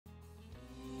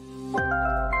Assalamualaikum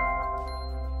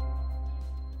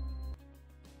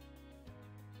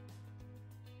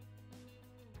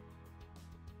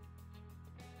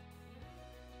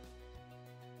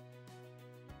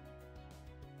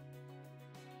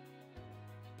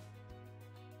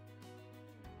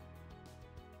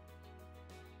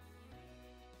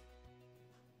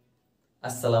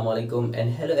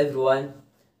and hello everyone.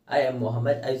 I am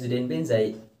Muhammad Aizuddin bin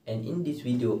Zaid, and in this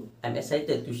video I'm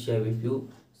excited to share with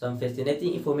you some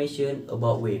fascinating information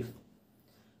about wave.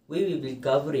 We will be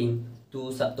covering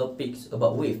two subtopics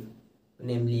about wave,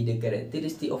 namely the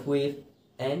characteristic of wave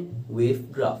and wave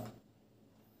graph.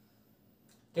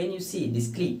 Can you see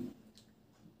this clip?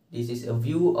 This is a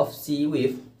view of sea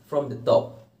wave from the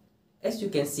top. As you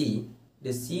can see,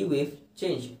 the sea wave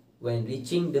change when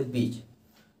reaching the beach.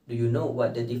 Do you know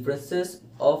what the differences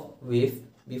of wave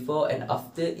before and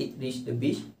after it reached the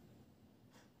beach?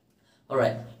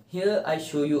 Alright, here I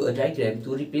show you a diagram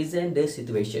to represent the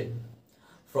situation.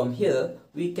 From here,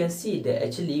 we can see that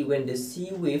actually when the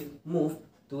sea wave moves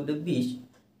to the beach,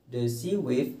 the sea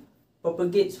wave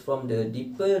propagates from the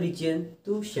deeper region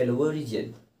to shallower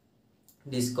region.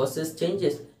 This causes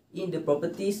changes in the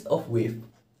properties of wave.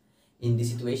 In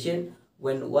this situation,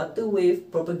 when water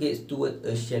wave propagates toward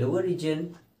a shallower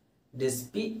region, the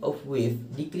speed of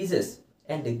wave decreases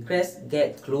and the crest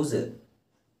gets closer.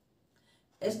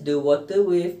 As the water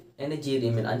wave energy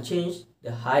remains unchanged, the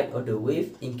height of the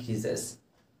wave increases.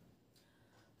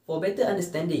 For better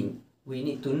understanding, we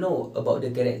need to know about the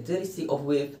characteristic of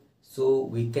wave so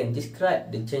we can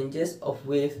describe the changes of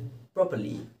wave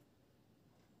properly.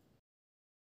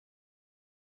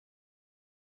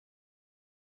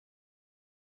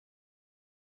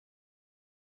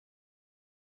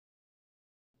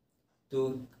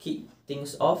 To kick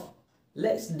things off,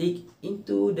 let's dig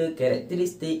into the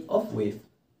characteristic of wave.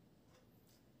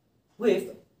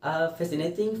 Waves are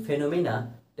fascinating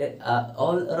phenomena that are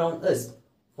all around us,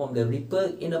 from the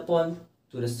ripple in a pond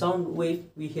to the sound wave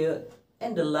we hear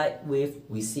and the light wave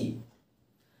we see.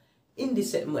 In this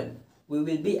segment, we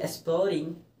will be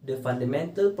exploring the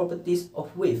fundamental properties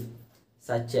of wave,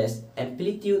 such as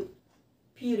amplitude,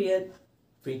 period,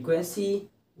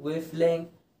 frequency, wavelength,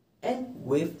 and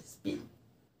wave speed.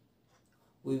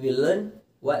 We will learn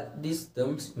what these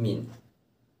terms mean.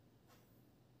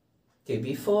 Okay,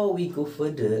 before we go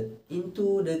further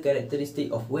into the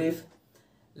characteristic of wave,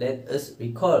 let us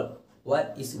recall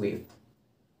what is wave.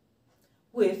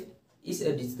 Wave is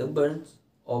a disturbance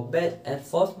or back and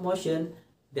forth motion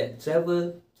that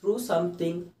travels through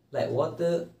something like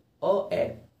water or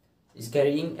air. It's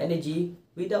carrying energy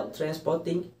without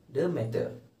transporting the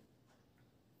matter.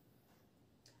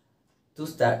 To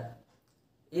start,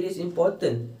 it is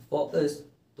important for us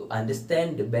to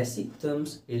understand the basic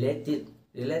terms related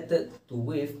to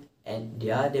wave and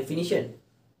their definition.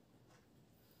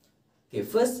 Okay,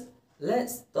 first,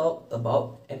 let's talk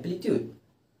about amplitude.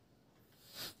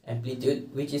 Amplitude,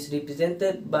 which is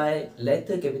represented by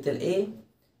letter capital A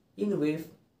in wave,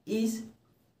 is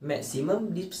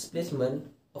maximum displacement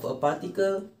of a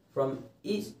particle from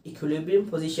its equilibrium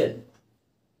position.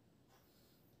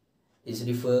 It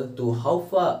refers to how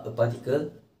far a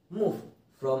particle moves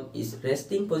from its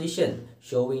resting position,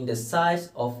 showing the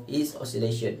size of its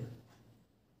oscillation.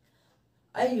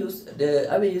 I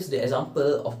will use the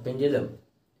example of pendulum.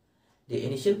 The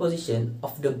initial position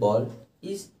of the ball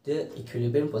is the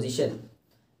equilibrium position.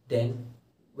 Then,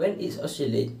 when it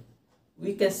oscillates,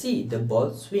 we can see the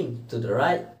ball swing to the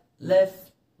right,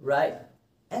 left, right,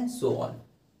 and so on.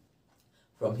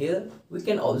 From here, we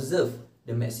can observe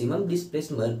the maximum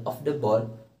displacement of the ball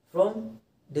from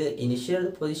the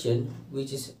initial position,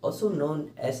 which is also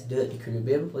known as the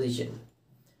equilibrium position.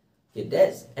 Okay,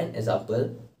 that's an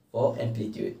example for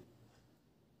amplitude.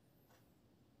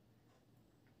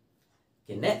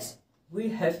 Okay, next we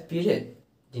have period,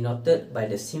 denoted by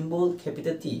the symbol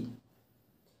capital T.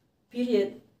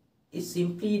 Period is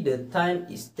simply the time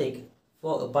it takes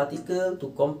for a particle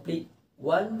to complete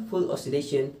one full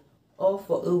oscillation or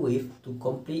for a wave to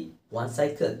complete one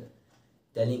cycle,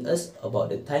 telling us about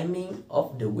the timing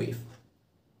of the wave.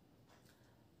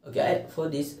 Okay, for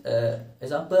this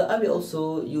example, I will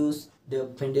also use the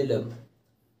pendulum.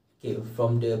 Okay,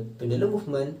 from the pendulum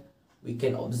movement, we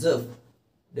can observe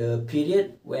the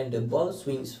period when the ball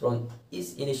swings from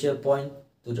its initial point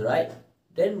to the right,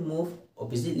 then move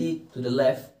oppositely to the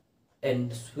left,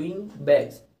 and swing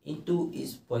back into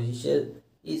its position,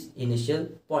 its initial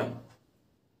point.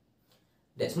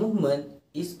 That movement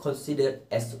is considered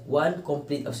as one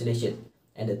complete oscillation,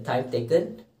 and the time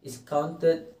taken is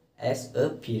counted as a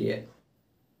period.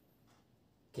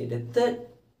 Okay, the third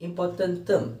important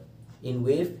term in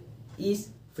wave is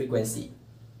frequency.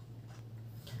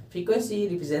 frequency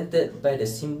represented by the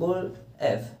symbol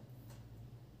F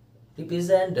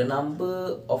represent the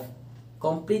number of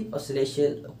complete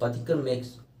oscillation a particle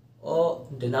makes, or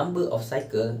the number of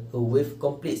cycles a wave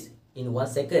completes in 1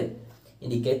 second,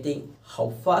 indicating how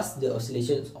fast the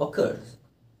oscillation occurs.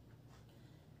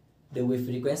 The wave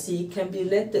frequency can be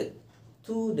related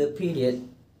to the period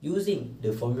using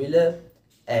the formula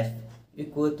F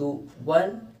equal to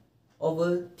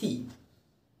 1/T.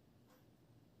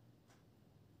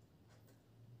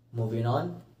 Moving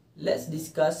on, let's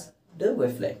discuss the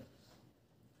wavelength.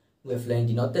 Wavelength,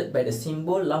 denoted by the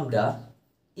symbol lambda,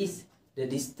 is the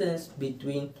distance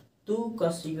between two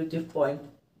consecutive points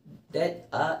that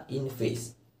are in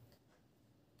phase.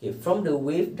 Okay, from the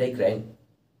wave diagram,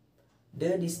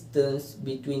 the distance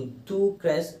between two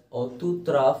crests or two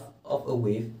troughs of a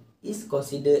wave is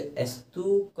considered as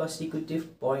two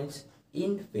consecutive points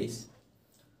in phase.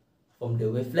 From the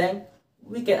wavelength,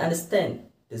 we can understand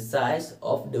the size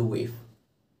of the wave.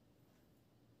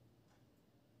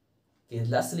 Okay,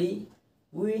 lastly,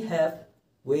 we have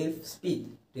wave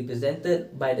speed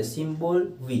represented by the symbol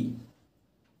V.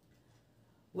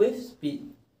 Wave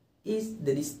speed is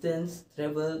the distance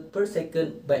traveled per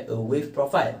second by a wave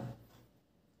profile.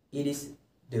 It is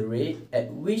the rate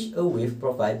at which a wave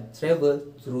profile travels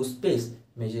through space,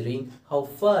 measuring how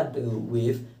far the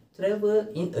wave travels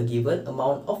in a given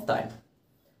amount of time.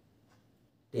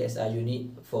 The SI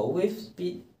unit for wave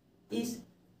speed is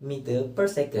meter per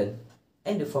second,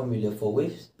 and the formula for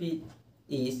wave speed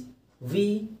is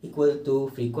V equal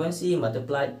to frequency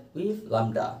multiplied with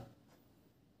lambda.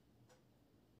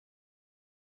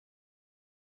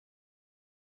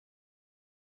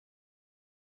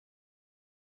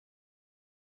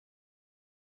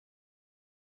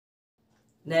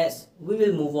 Next, we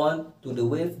will move on to the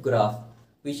wave graph,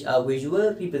 which are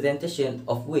visual representation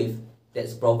of wave that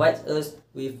provides us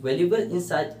with valuable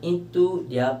insight into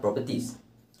their properties.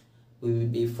 We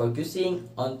will be focusing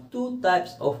on two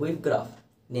types of wave graph,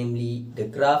 namely the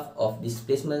graph of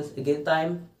displacement against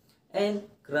time and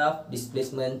graph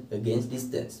displacement against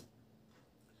distance.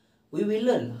 We will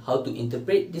learn how to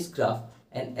interpret this graph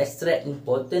and extract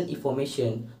important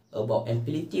information about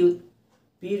amplitude,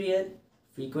 period,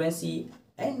 frequency,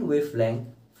 and wavelength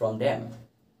from them.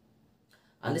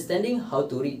 Understanding how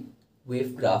to read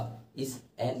wave graph is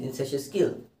an essential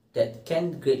skill that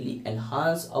can greatly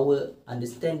enhance our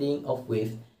understanding of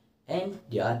waves and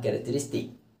their characteristics.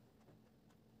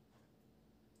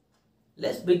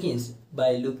 Let's begin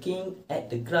by looking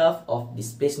at the graph of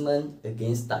displacement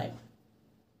against time.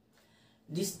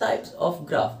 These types of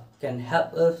graph can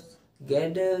help us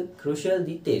gather crucial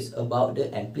details about the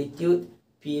amplitude,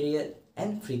 period,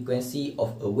 and frequency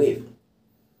of a wave.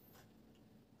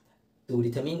 To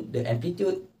determine the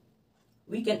amplitude,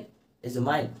 we can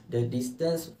examine the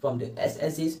distance from the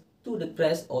x-axis to the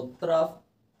crest or trough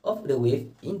of the wave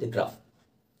in the graph.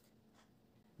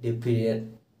 The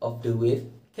period of the wave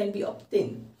can be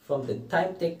obtained from the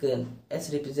time taken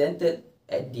as represented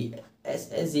at the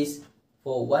x-axis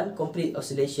for one complete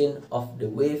oscillation of the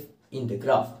wave in the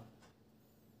graph.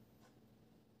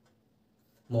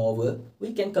 Moreover,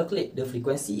 we can calculate the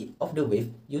frequency of the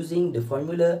wave using the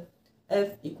formula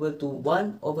F equal to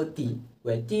 1/T,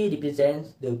 where T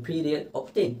represents the period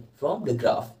obtained from the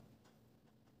graph.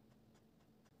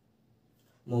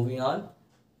 Moving on,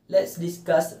 let's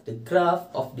discuss the graph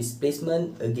of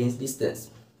displacement against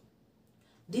distance.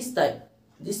 This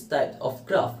type of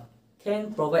graph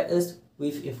can provide us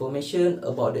with information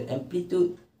about the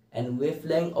amplitude and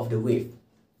wavelength of the wave.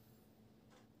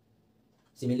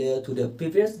 Similar to the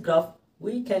previous graph,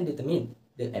 we can determine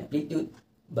the amplitude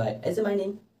by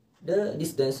examining the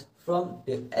distance from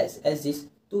the x-axis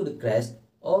to the crest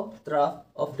or trough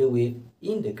of the wave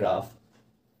in the graph.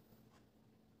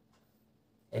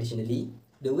 Additionally,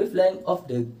 the wavelength of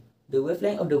the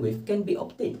wave can be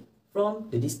obtained from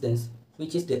the distance,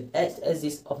 which is the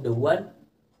x-axis of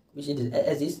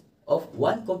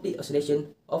one complete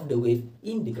oscillation of the wave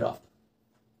in the graph.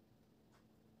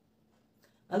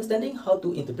 Understanding how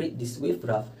to interpret this wave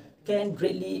graph can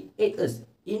greatly aid us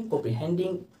in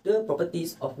comprehending the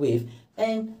properties of wave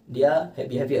and their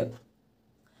behavior.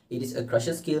 It is a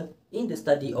crucial skill in the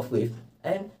study of wave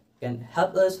and can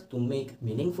help us to make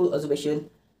meaningful observation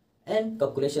and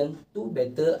calculation to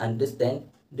better understand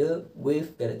the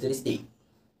wave characteristic.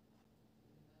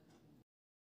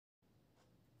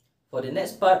 For the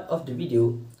next part of the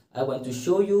video, I want to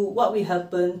show you what will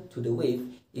happen to the wave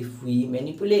if we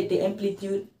manipulate the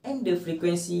amplitude and the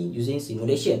frequency using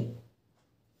simulation.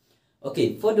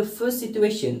 Okay, for the first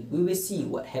situation, we will see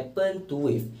what happened to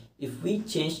wave if we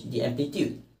change the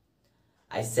amplitude.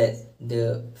 I set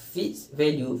the fixed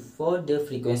value for the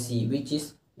frequency, which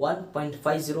is 1.50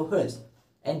 Hz,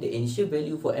 and the initial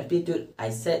value for amplitude I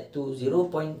set to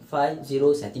 0.50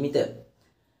 cm.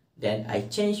 Then I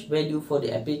change value for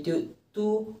the amplitude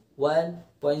to 1.00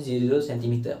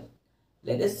 cm.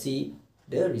 Let us see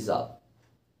the result.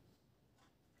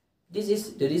 This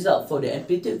is the result for the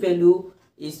amplitude value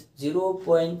is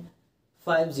 0.50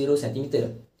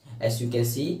 cm. As you can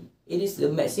see, it is the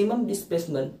maximum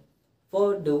displacement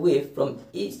for the wave from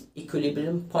its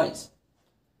equilibrium points.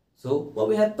 So what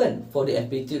will happen for the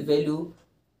amplitude value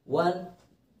 1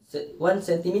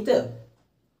 cm?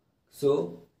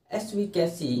 So as we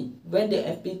can see, when the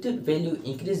amplitude value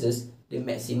increases, the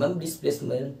maximum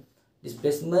displacement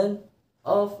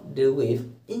of the wave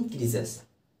increases.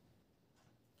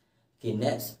 Okay,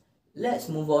 next, let's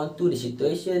move on to the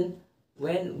situation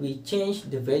when we change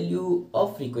the value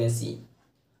of frequency.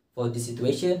 For this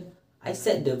situation, I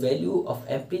set the value of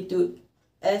amplitude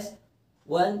as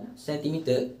 1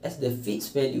 cm as the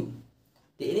fixed value.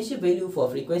 The initial value for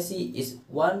frequency is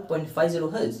 1.50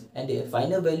 Hz and the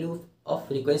final value of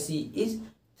frequency is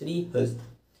 3 Hz.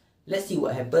 Let's see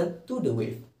what happened to the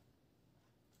wave.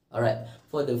 Alright,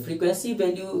 for the frequency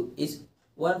value is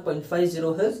 1.50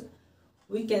 Hz,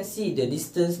 we can see the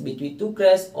distance between two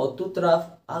crests or two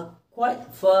troughs are quite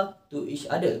far to each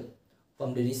other.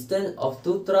 From the distance of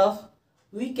two troughs,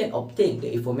 we can obtain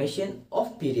the information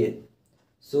of period.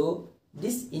 So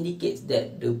this indicates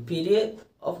that the period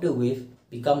of the wave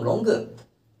become longer.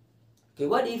 Okay,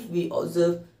 what if we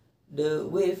observe the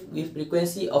wave with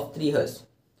frequency of 3 Hz?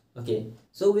 Okay,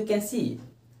 so we can see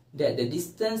that the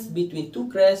distance between two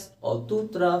crests or two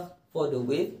troughs for the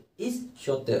wave is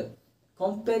shorter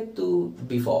compared to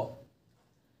before.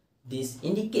 This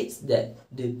indicates that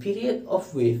the period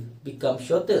of wave becomes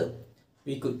shorter.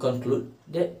 We could conclude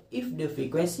that if the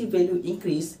frequency value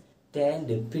increase, then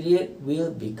the period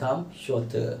will become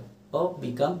shorter or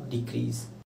become decreased.